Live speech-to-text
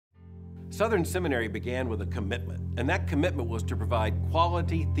Southern Seminary began with a commitment, and that commitment was to provide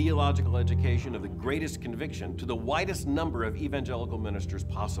quality theological education of the greatest conviction to the widest number of evangelical ministers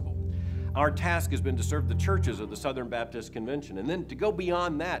possible. Our task has been to serve the churches of the Southern Baptist Convention, and then to go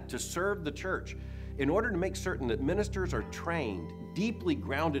beyond that, to serve the church in order to make certain that ministers are trained, deeply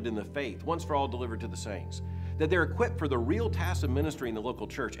grounded in the faith, once for all delivered to the saints, that they're equipped for the real task of ministry in the local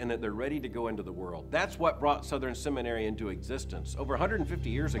church, and that they're ready to go into the world. That's what brought Southern Seminary into existence over 150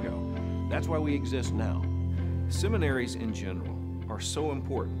 years ago. That's why we exist now. Seminaries in general are so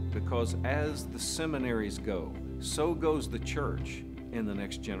important because as the seminaries go, so goes the church in the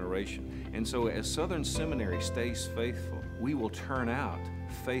next generation. And so as Southern Seminary stays faithful, we will turn out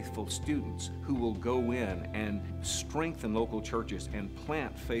faithful students who will go in and strengthen local churches and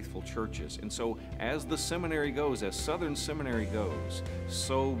plant faithful churches. And so as the seminary goes, as Southern Seminary goes,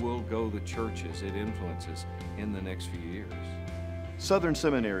 so will go the churches it influences in the next few years. Southern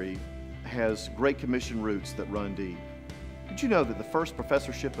Seminary has Great Commission roots that run deep. Did you know that the first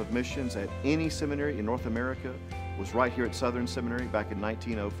professorship of missions at any seminary in North America was right here at Southern Seminary back in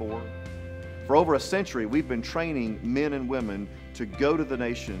 1904? For over a century, we've been training men and women to go to the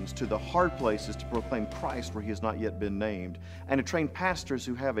nations, to the hard places, to proclaim Christ where He has not yet been named, and to train pastors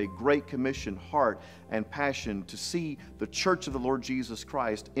who have a Great Commission heart and passion to see the Church of the Lord Jesus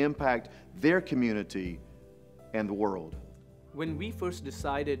Christ impact their community and the world. When we first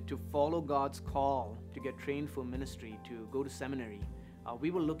decided to follow God's call to get trained for ministry, to go to seminary,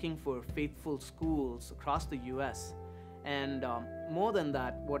 we were looking for faithful schools across the U.S. And more than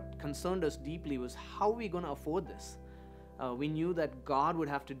that, what concerned us deeply was how are we going to afford this? We knew that God would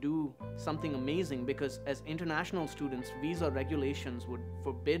have to do something amazing because as international students, visa regulations would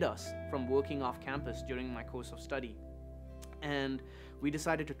forbid us from working off campus during my course of study. And we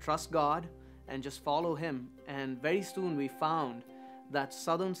decided to trust God and just follow Him. And very soon we found that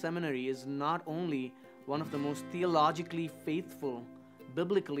Southern Seminary is not only one of the most theologically faithful,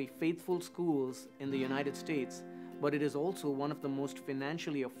 biblically faithful schools in the United States, but it is also one of the most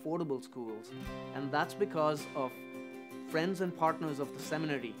financially affordable schools. And that's because of friends and partners of the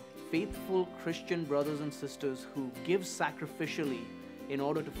seminary, faithful Christian brothers and sisters who give sacrificially in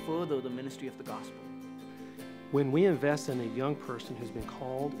order to further the ministry of the gospel. When we invest in a young person who's been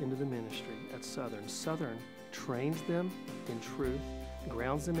called into the ministry at Southern, Southern trains them in truth,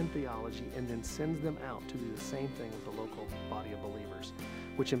 grounds them in theology, and then sends them out to do the same thing with the local body of believers,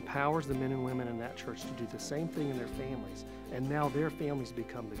 which empowers the men and women in that church to do the same thing in their families. And now their families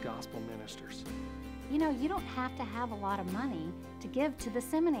become the gospel ministers. You know, you don't have to have a lot of money to give to the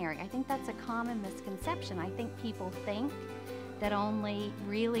seminary. I think that's a common misconception. I think people think that only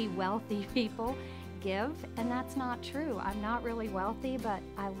really wealthy people give, and that's not true. I'm not really wealthy, but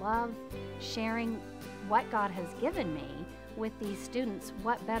I love sharing what God has given me with these students.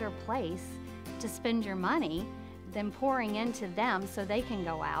 What better place to spend your money than pouring into them so they can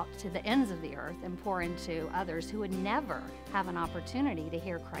go out to the ends of the earth and pour into others who would never have an opportunity to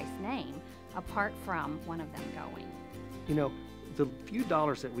hear Christ's name apart from one of them going. You know, the few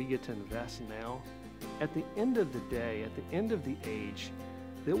dollars that we get to invest now, at the end of the day, at the end of the age,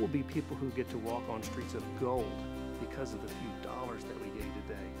 there will be people who get to walk on streets of gold because of the few dollars that we gave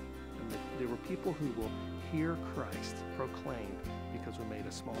today. And there were people who will hear Christ proclaimed because we made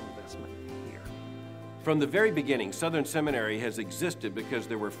a small investment here. From the very beginning, Southern Seminary has existed because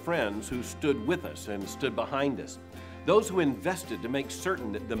there were friends who stood with us and stood behind us. Those who invested to make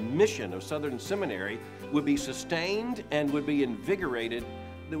certain that the mission of Southern Seminary would be sustained and would be invigorated,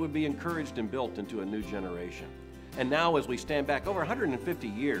 that would be encouraged and built into a new generation. And now as we stand back over 150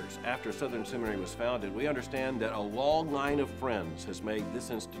 years after Southern Seminary was founded, we understand that a long line of friends has made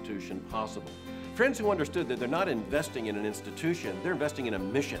this institution possible. Friends who understood that they're not investing in an institution, they're investing in a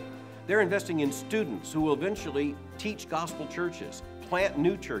mission. They're investing in students who will eventually teach gospel churches, plant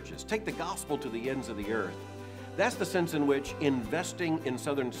new churches, take the gospel to the ends of the earth. That's the sense in which investing in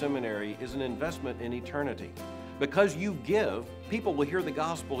Southern Seminary is an investment in eternity. Because you give, people will hear the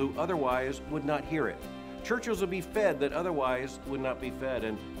gospel who otherwise would not hear it. Churches will be fed that otherwise would not be fed,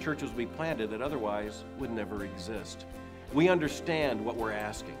 and churches will be planted that otherwise would never exist. We understand what we're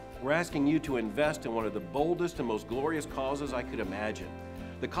asking. We're asking you to invest in one of the boldest and most glorious causes I could imagine.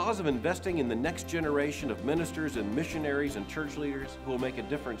 The cause of investing in the next generation of ministers and missionaries and church leaders who will make a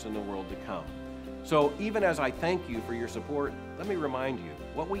difference in the world to come. So even as I thank you for your support, let me remind you,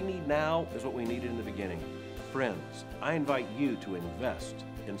 what we need now is what we needed in the beginning. Friends, I invite you to invest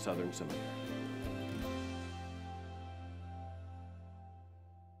in Southern Seminary.